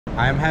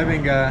I'm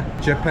having a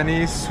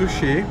Japanese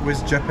sushi with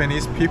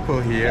Japanese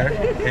people here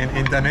in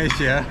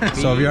Indonesia.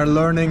 So we are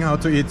learning how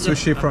to eat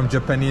sushi from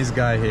Japanese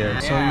guy here.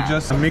 So you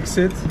just mix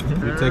it,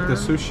 you take the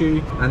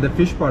sushi, and the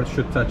fish part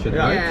should touch it,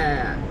 right?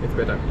 Yeah, it's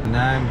better. And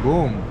then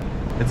boom.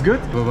 It's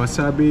good.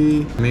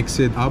 Wasabi, mix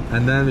it up,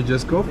 and then we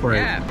just go for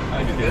it.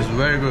 It's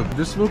very good.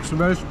 This looks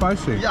very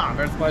spicy. Yeah,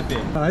 very spicy.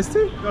 Iced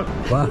tea?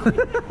 Wow.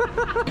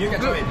 You can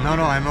try it.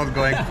 No, I'm not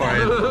going for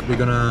it. We're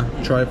gonna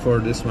try for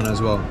this one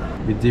as well.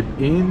 We dip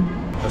in.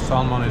 The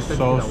salmon is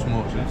so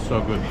smooth. It's so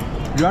good.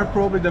 You are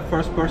probably the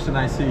first person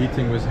I see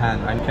eating with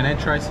hand. Can I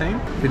try same?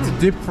 It's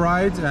deep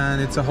fried and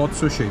it's a hot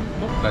sushi.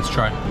 Let's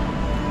try.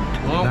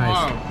 Oh, Nice.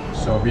 wow.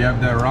 So we have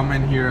the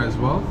ramen here as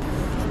well.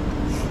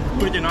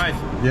 Pretty nice.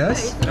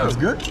 Yes, that's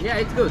good. Yeah,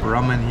 it's good.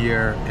 Ramen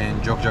here in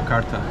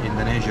Yogyakarta,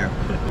 Indonesia.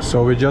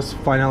 So we just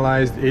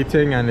finalized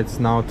eating and it's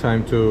now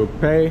time to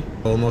pay.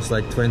 Almost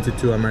like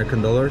 22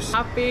 American dollars.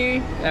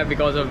 Happy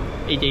because of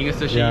eating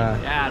sushi,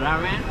 Yeah.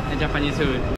 ramen, and Japanese food.